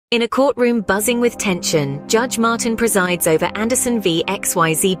In a courtroom buzzing with tension, Judge Martin presides over Anderson v.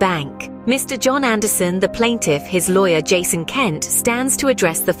 XYZ Bank. Mr. John Anderson, the plaintiff, his lawyer Jason Kent, stands to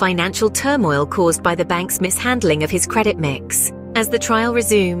address the financial turmoil caused by the bank's mishandling of his credit mix. As the trial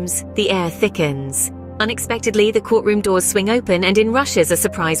resumes, the air thickens. Unexpectedly, the courtroom doors swing open and in rushes a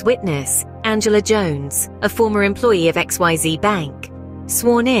surprise witness, Angela Jones, a former employee of XYZ Bank.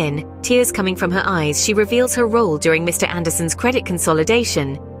 Sworn in, tears coming from her eyes, she reveals her role during Mr. Anderson's credit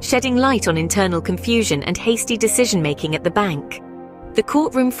consolidation, shedding light on internal confusion and hasty decision-making at the bank. The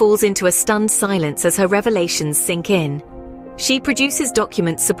courtroom falls into a stunned silence as her revelations sink in. She produces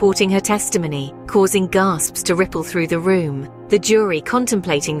documents supporting her testimony, causing gasps to ripple through the room, the jury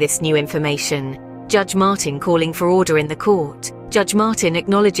contemplating this new information. Judge Martin calling for order in the court. Judge Martin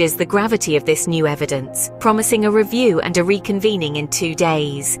acknowledges the gravity of this new evidence, promising a review and a reconvening in 2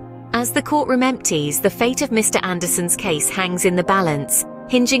 days. As the courtroom empties, the fate of Mr. Anderson's case hangs in the balance,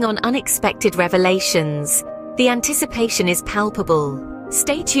 hinging on unexpected revelations. The anticipation is palpable.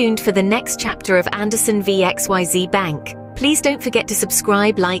 Stay tuned for the next chapter of Anderson v. XYZ Bank. Please don't forget to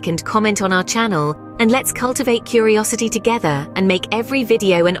subscribe, like, and comment on our channel, and let's cultivate curiosity together and make every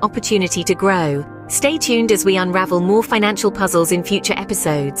video an opportunity to grow. Stay tuned as we unravel more financial puzzles in future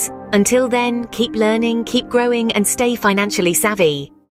episodes. Until then, keep learning, keep growing, and stay financially savvy.